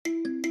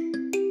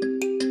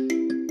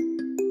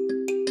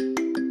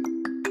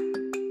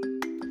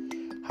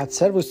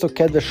Szervusztok,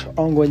 kedves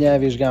angol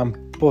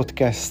nyelvvizsgám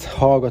podcast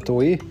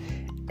hallgatói!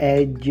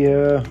 Egy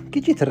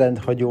kicsit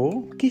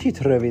rendhagyó, kicsit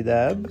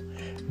rövidebb,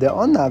 de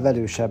annál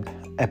velősebb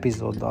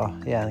epizóddal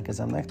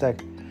jelentkezem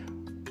nektek.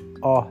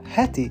 A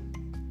heti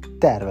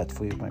tervet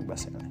fogjuk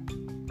megbeszélni.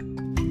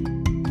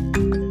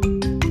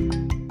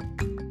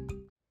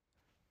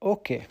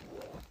 Oké.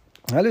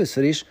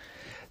 Először is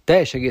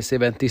teljes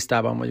egészében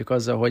tisztában vagyok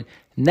azzal, hogy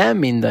nem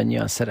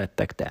mindannyian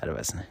szerettek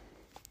tervezni.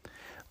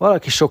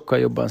 Valaki sokkal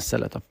jobban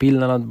szeret a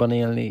pillanatban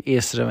élni,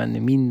 észrevenni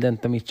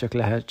mindent, amit csak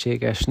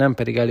lehetséges, nem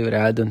pedig előre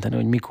eldönteni,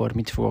 hogy mikor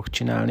mit fogok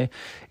csinálni,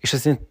 és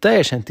ezt én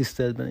teljesen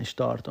tiszteletben is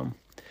tartom.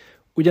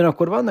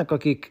 Ugyanakkor vannak,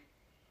 akik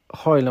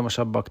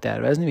hajlamosabbak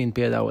tervezni, mint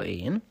például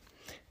én,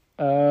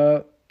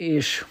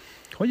 és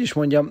hogy is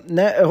mondjam,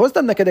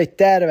 hoztam neked egy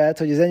tervet,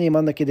 hogy az enyém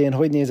annak idején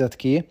hogy nézett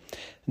ki,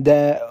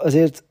 de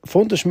azért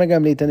fontos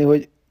megemlíteni,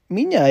 hogy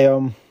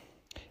mindnyájan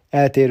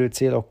eltérő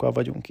célokkal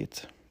vagyunk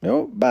itt.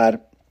 Jó?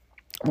 Bár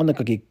vannak,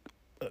 akik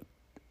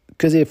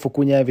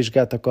középfokú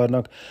nyelvvizsgát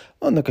akarnak,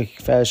 vannak, akik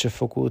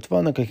felsőfokút,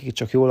 vannak, akik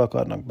csak jól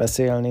akarnak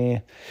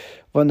beszélni,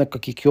 vannak,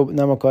 akik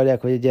nem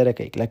akarják, hogy a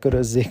gyerekeik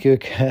lekörözzék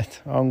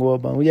őket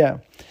angolban, ugye?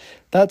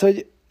 Tehát,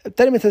 hogy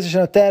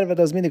természetesen a terved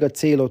az mindig a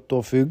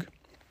célodtól függ,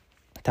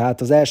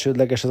 tehát az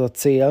elsődleges az a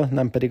cél,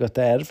 nem pedig a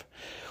terv.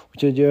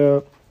 Úgyhogy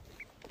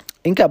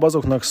inkább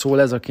azoknak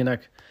szól ez,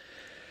 akinek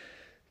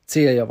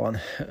célja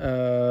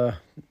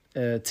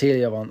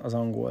van az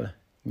angol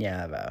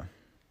nyelvvel.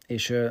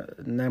 És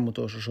nem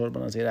utolsó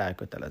sorban azért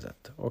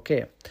elkötelezett.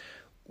 Oké?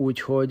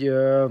 Úgyhogy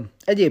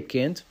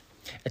egyébként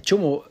egy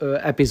csomó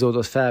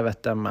epizódot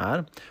felvettem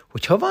már,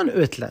 hogyha van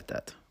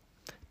ötleted,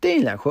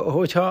 tényleg,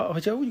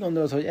 hogyha úgy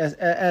gondolod, hogy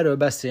erről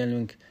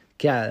beszélnünk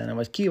kellene,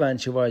 vagy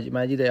kíváncsi vagy,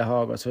 már egy ideje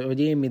hallgatsz, hogy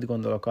én mit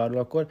gondolok arról,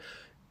 akkor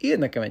írd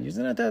nekem egy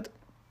üzenetet,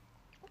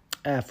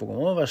 el fogom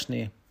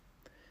olvasni,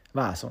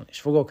 válaszolni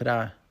is fogok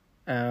rá,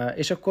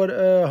 és akkor,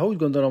 ha úgy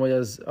gondolom, hogy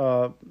az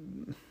a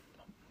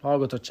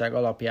hallgatottság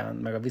alapján,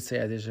 meg a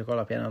visszajelzések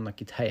alapján annak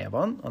itt helye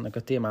van, annak a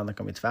témának,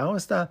 amit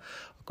felhoztál,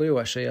 akkor jó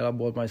eséllyel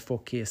abból majd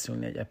fog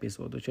készülni egy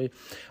epizód. Úgyhogy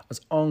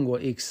az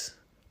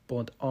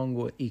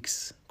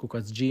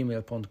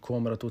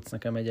angolx.angolx@gmail.com-ra tudsz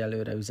nekem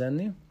egyelőre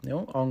üzenni,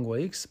 jó?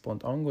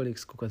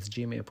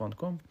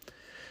 angolx.angolx@gmail.com,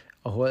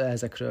 ahol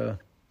ezekről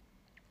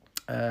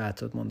el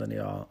tudod mondani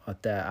a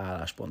te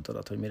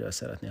álláspontodat, hogy miről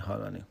szeretnél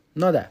hallani.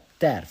 Na de,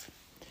 terv.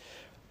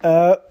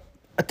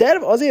 A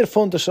terv azért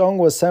fontos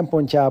angol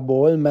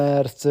szempontjából,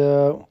 mert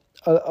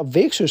a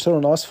végső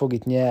soron az fog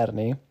itt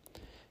nyerni,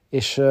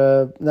 és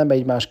nem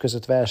egymás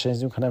között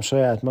versenyzünk, hanem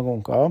saját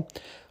magunkkal,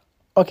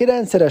 aki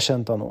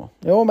rendszeresen tanul.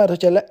 Jó, mert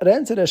hogyha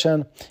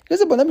rendszeresen,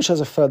 igazából nem is az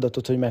a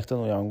feladatod, hogy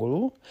megtanulj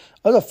angolul,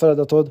 az a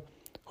feladatod,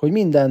 hogy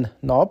minden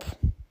nap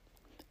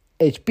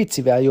egy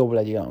picivel jobb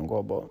legyél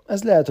angolból.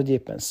 Ez lehet, hogy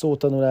éppen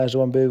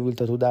szótanulásban bővült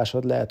a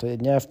tudásod, lehet, hogy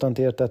egy nyelvtant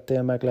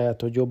értettél meg,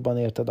 lehet, hogy jobban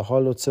érted a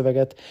hallott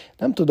szöveget,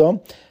 nem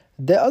tudom,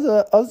 de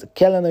az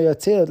kellene, hogy a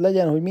célod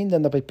legyen, hogy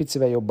minden nap egy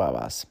picivel jobbá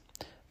válsz.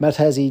 Mert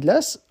ha ez így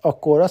lesz,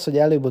 akkor az, hogy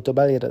előbb-utóbb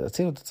eléred a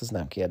célodat, az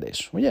nem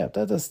kérdés. Ugye?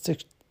 Tehát ez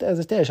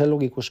egy teljesen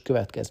logikus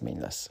következmény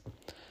lesz.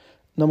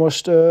 Na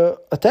most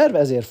a terv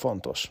ezért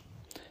fontos.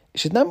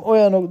 És itt nem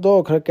olyan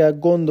dolgokra kell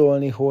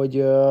gondolni,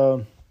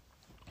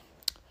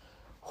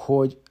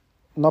 hogy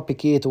napi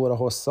 2 óra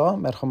hossza,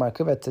 mert ha már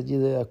követsz egy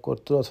ideje, akkor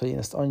tudod, hogy én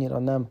ezt annyira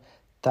nem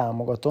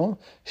támogatom.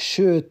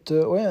 Sőt,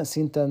 olyan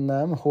szinten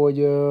nem,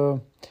 hogy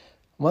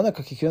vannak,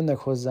 akik jönnek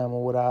hozzám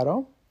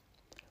órára,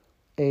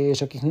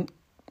 és akik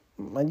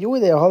egy jó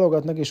ideje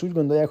halogatnak, és úgy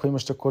gondolják, hogy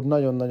most akkor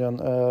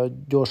nagyon-nagyon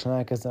gyorsan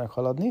elkezdenek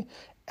haladni.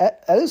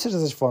 Először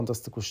ez egy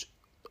fantasztikus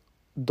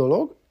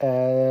dolog,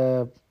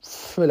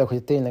 főleg,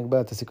 hogy tényleg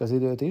beleteszik az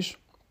időt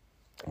is,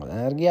 az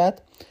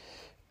energiát,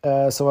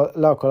 szóval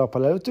le a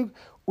kalappal előttük.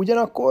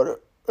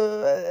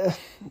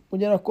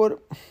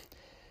 Ugyanakkor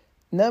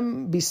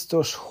nem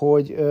biztos,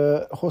 hogy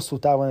hosszú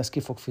távon ez ki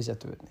fog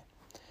fizetődni.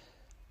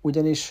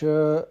 Ugyanis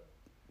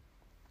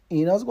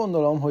én azt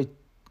gondolom, hogy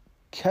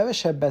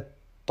kevesebbet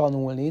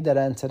tanulni, de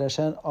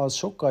rendszeresen, az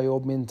sokkal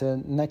jobb,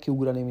 mint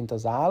nekiugrani, mint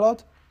az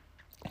állat,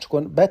 és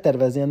akkor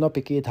betervezni a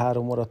napi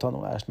 2-3 óra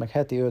tanulást, meg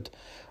heti 5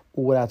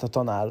 órát a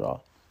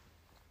tanárral.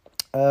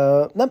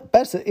 Nem,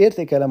 persze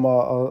értékelem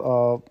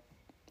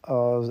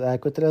az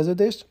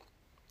elköteleződést,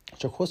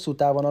 csak hosszú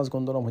távon azt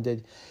gondolom,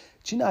 hogy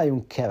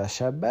csináljunk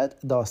kevesebbet,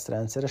 de azt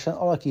rendszeresen,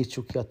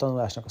 alakítsuk ki a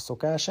tanulásnak a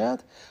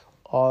szokását,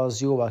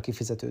 az jóval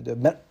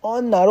kifizetődőbb. Mert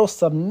annál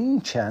rosszabb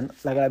nincsen,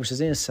 legalábbis az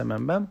én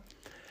szememben,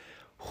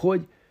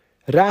 hogy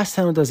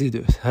rászánod az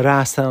időt,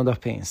 rászánod a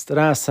pénzt,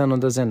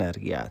 rászánod az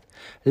energiát,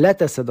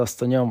 leteszed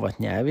azt a nyomvat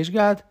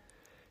nyelvvizsgát,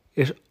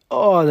 és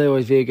de jó,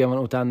 hogy vége van,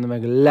 utána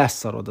meg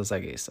leszarod az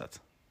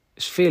egészet.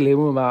 És fél év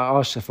múlva már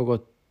azt se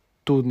fogod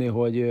tudni,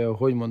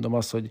 hogy mondom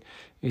azt, hogy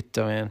itt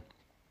én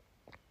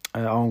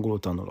angolul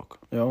tanulok.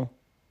 Jó?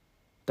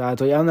 Tehát,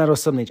 hogy annál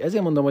rosszabb nincs.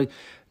 Ezért mondom, hogy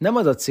nem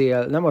az a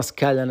cél, nem az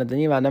kellene, de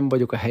nyilván nem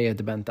vagyok a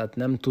helyedben, tehát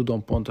nem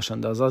tudom pontosan,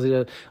 de az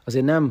azért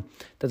nem,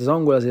 tehát az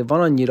angol azért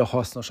van annyira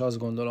hasznos, azt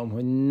gondolom,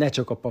 hogy ne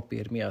csak a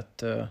papír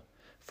miatt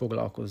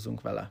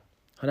foglalkozzunk vele,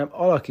 hanem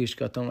alakítsd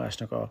ki a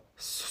tanulásnak a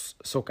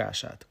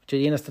szokását. Úgyhogy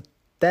én ezt a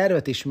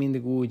tervet is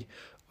mindig úgy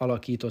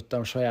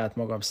alakítottam saját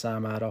magam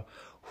számára,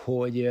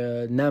 hogy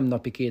nem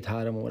napi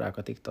 2-3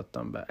 órákat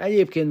iktattam be.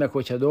 Egyébként meg,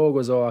 hogyha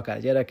dolgozol, akár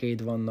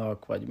gyerekeid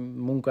vannak, vagy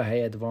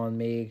munkahelyed van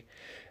még,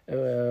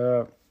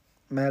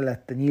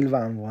 mellette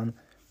nyilván van,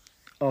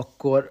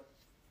 akkor,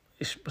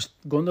 és most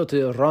gondolod,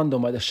 hogy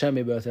random majd a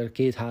semmiből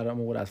 2-3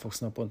 órát fogsz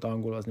naponta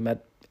angolozni,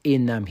 mert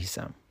én nem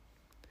hiszem.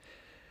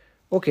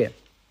 Oké.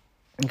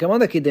 Nekem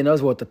annak idején az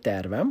volt a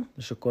tervem,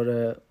 és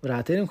akkor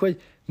rátérünk,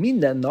 hogy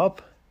minden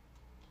nap,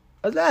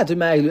 az lehet, hogy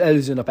már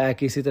előző nap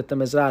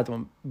elkészítettem, ez rá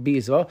van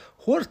bízva,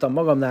 hordtam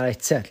magamnál egy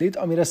cetlit,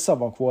 amire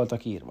szavak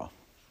voltak írva.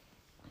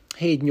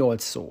 7-8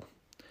 szó.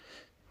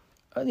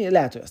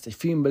 Lehet, hogy ezt egy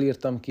filmből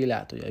írtam ki,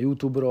 lehet, hogy a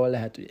YouTube-ról,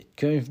 lehet, hogy egy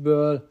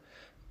könyvből.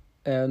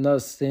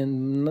 Én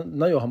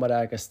nagyon hamar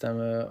elkezdtem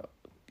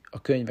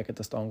a könyveket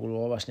azt angolul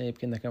olvasni,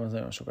 egyébként nekem az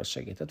nagyon sokat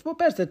segített.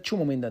 Persze egy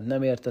csomó mindent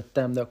nem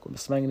értettem, de akkor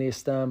ezt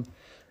megnéztem,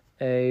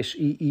 és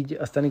így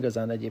aztán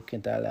igazán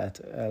egyébként el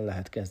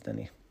lehet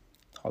kezdeni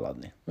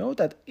haladni. Jó?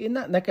 Tehát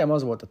nekem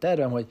az volt a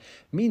tervem, hogy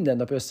minden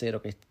nap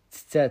összeírok egy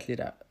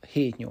cetlire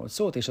 7-8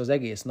 szót, és az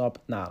egész nap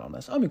nálam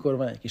lesz. Amikor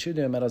van egy kis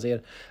idő, mert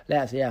azért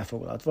lehet, hogy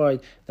elfoglalt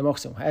vagy, de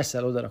maximum, ha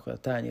eszel, odarakod a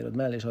tányérod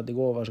mellé, és addig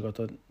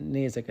olvasgatod,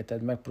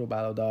 nézegeted,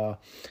 megpróbálod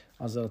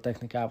azzal a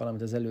technikával,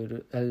 amit az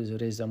előző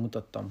részben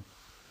mutattam,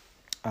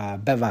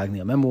 bevágni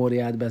a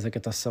memóriádba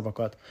ezeket a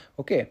szavakat.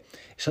 Oké?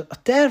 És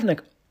a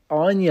tervnek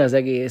annyi az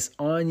egész,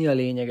 annyi a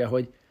lényege,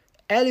 hogy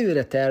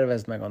előre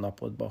tervezd meg a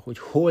napodba, hogy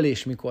hol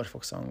és mikor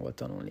fogsz angolt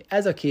tanulni.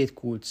 Ez a 2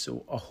 kulcs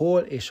szó, a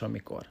hol és a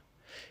mikor.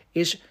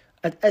 És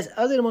ez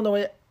azért mondom,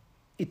 hogy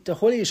itt a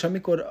hol és a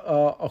mikor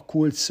a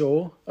kulcs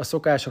szó a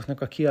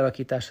szokásoknak a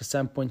kialakítása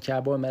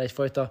szempontjából, mert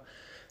egyfajta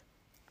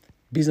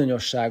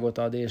bizonyosságot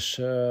ad,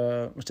 és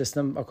most ezt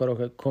nem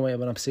akarok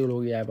komolyabban a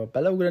pszichológiába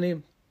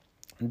beleugrani,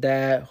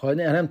 de ha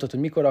nem tudod, hogy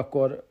mikor,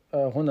 akkor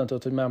honnan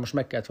tudod, hogy már most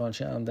meg kellett volna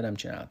csinálnom, de nem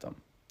csináltam.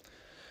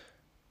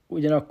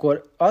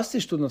 Ugyanakkor azt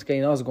is tudnod kell,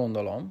 én azt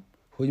gondolom,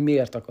 hogy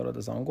miért akarod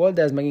az angol,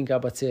 de ez meg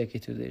inkább a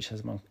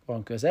célkitűzéshez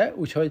van köze,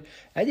 úgyhogy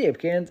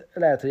egyébként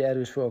lehet, hogy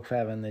erről is fogok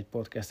felvenni egy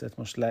podcastet,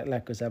 most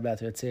legközelebb lehet,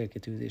 hogy a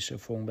célkitűzésről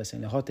fogunk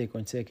beszélni, a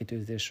hatékony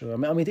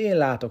célkitűzésről, amit én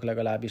látok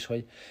legalábbis,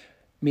 hogy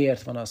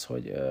miért van az,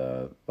 hogy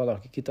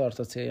valaki kitart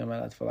a célja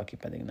mellett, valaki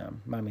pedig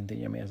nem, mármint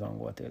így, ami az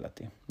angolt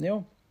illeti.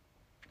 Jó?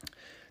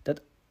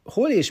 Tehát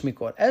hol és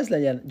mikor, ez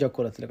legyen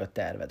gyakorlatilag a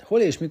terved.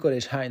 Hol és mikor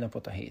és hány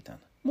napot a héten.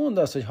 Mondd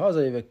azt, hogy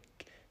hazajövök,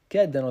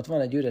 kedden ott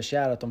van egy üres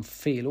járatom,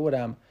 fél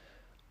órám,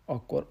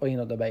 akkor én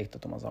oda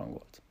beiktatom az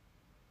angolt.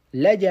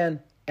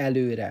 Legyen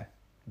előre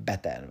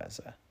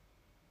betervezve.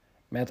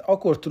 Mert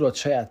akkor tudod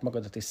saját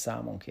magadat is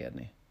számon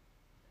kérni.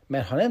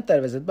 Mert ha nem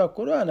tervezed be,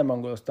 akkor olyan nem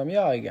angoloztam.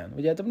 Ja, igen.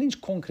 Ugye hát nincs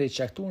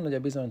konkrétság, túl nagy a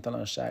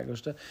bizonytalanság.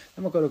 Most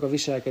nem akarok a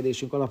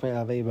viselkedésünk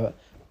alapelveiből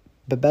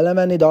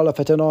belemenni, de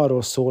alapvetően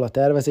arról szól a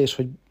tervezés,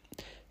 hogy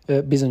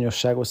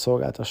bizonyosságot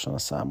szolgáltasson a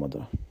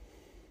számodra.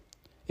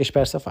 És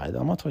persze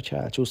fájdalmat, hogyha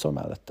elcsúszol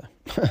mellette.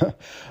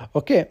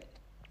 Oké?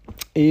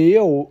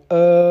 Jó.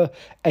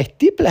 Egy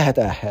tipp lehet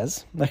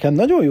ehhez, nekem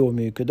nagyon jól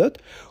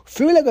működött,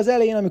 főleg az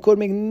elején, amikor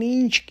még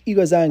nincs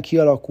igazán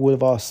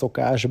kialakulva a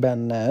szokás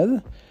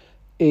benned,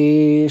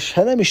 és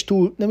hát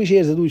nem is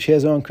érzed úgy, hogy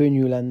ez olyan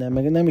könnyű lenne,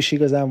 meg nem is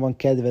igazán van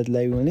kedved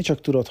leülni,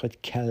 csak tudod, hogy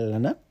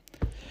kellene.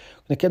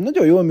 Nekem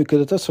nagyon jól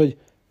működött az, hogy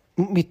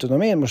mit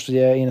tudom én, most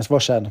ugye én ezt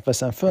vasárnap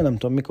veszem föl, nem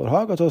tudom mikor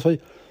hallgatod,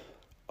 hogy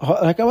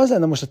nekem az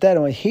lenne most a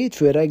tervem, hogy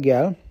hétfő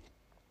reggel,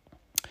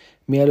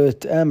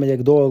 mielőtt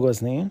elmegyek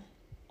dolgozni,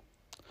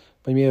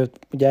 vagy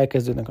mielőtt ugye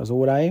elkezdődnek az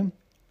óráim,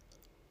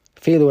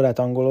 fél órát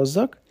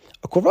angolozzak,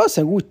 akkor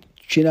valószínűleg úgy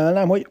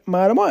csinálnám, hogy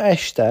már ma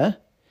este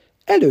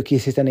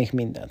előkészítenék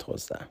mindent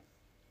hozzá.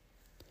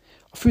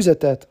 A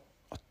füzetet,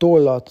 a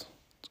tollat,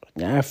 a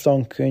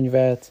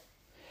nyelvtankönyvet,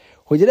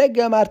 hogy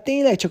reggel már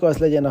tényleg csak az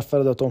legyen a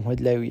feladatom, hogy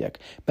leüljek.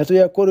 Mert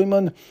ugye akkor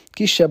úgymond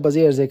kisebb az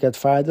érzékelt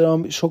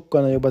fájdalom,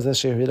 sokkal nagyobb az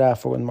esély, hogy rá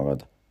fogod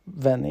magad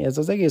venni. Ez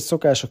az egész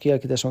szokások,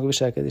 kialakítások,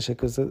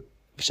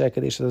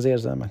 viselkedésed az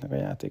érzelmeknek a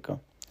játéka.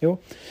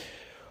 Jó?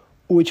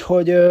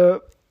 Úgyhogy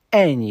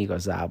ennyi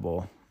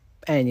igazából.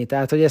 Ennyi.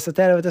 Tehát, hogy ezt a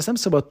tervet ezt nem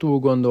szabad túl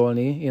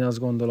gondolni, én azt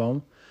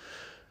gondolom,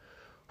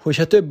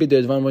 hogyha több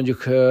időd van,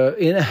 mondjuk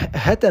én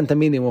hetente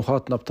minimum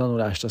 6 nap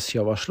tanulást azt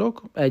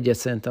javaslok. Egyet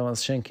szerintem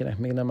az senkinek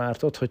még nem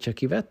ártott, hogyha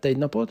kivett egy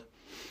napot.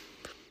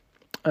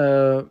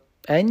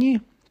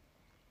 Ennyi.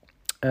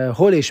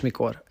 Hol és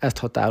mikor? Ezt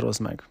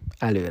határozd meg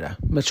előre.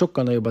 Mert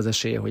sokkal nagyobb az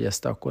esélye, hogy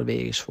ezt akkor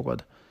végig is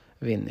fogod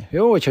vinni.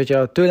 Jó,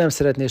 hogyha tőlem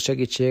szeretnél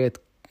segítséget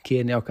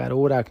kérni, akár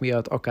órák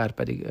miatt, akár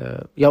pedig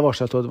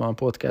javaslatod van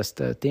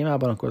podcast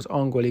témában, akkor az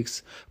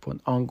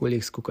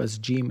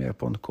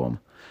angolix.gmail.com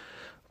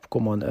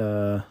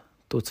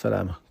tudsz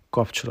velem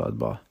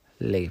kapcsolatba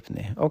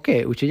lépni.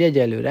 Oké? Úgyhogy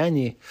egyelőre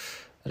ennyi.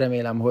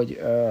 Remélem,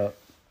 hogy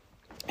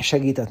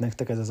segített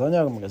nektek ez az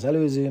anyag, meg az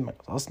előző, meg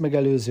az azt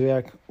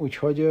megelőzőek.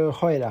 Úgyhogy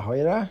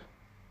hajrá,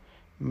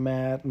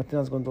 mert én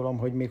azt gondolom,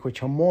 hogy még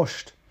hogyha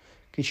most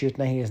kicsit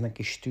nehéznek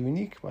is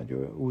tűnik, vagy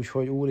úgy,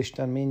 hogy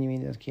úristen, mennyi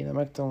mindent kéne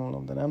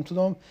megtanulnom, de nem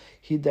tudom.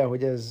 Hidd el,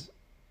 hogy ez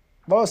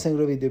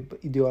valószínűleg rövid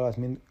idő alatt,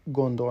 mint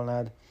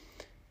gondolnád,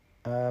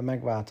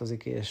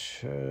 megváltozik,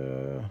 és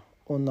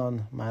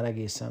onnan már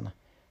egészen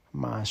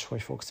más,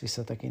 hogy fogsz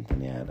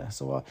visszatekinteni erre.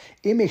 Szóval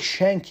én még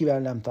senkivel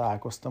nem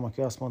találkoztam,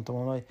 aki azt mondta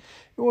volna, hogy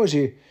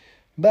Józsi,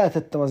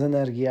 beletettem az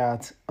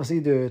energiát, az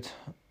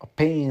időt, a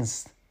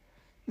pénzt,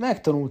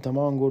 megtanultam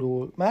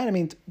angolul,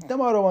 mármint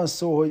nem arról van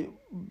szó, hogy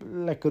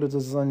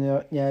lekörötöz az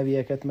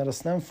nyelvieket, mert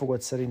azt nem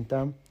fogod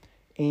szerintem,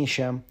 én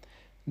sem,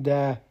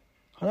 de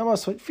hanem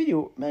az, hogy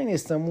figyelj,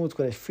 megnéztem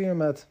múltkor egy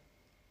filmet,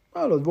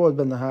 hallod, volt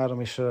benne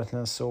 3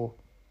 ismeretlen szó.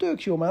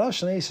 Tök jó, már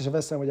lassan észre sem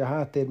veszem, hogy a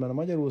háttérben a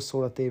magyarul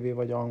szól a tévé,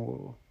 vagy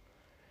angolul.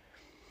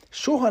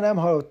 Soha nem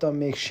hallottam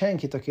még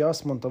senkit, aki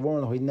azt mondta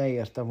volna, hogy ne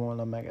érte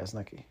volna meg ez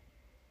neki.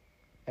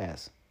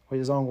 Ez. Hogy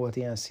az angolt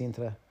ilyen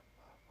szintre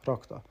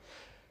rakta.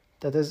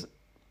 Tehát ez,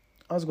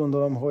 azt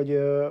gondolom, hogy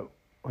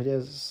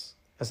ez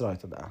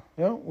rajtad áll.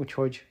 Ja?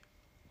 Úgyhogy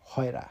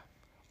hajrá!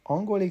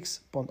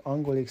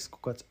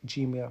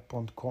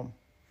 angolix.angolix@gmail.com.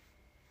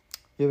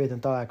 Jövő héten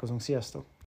találkozunk. Sziasztok!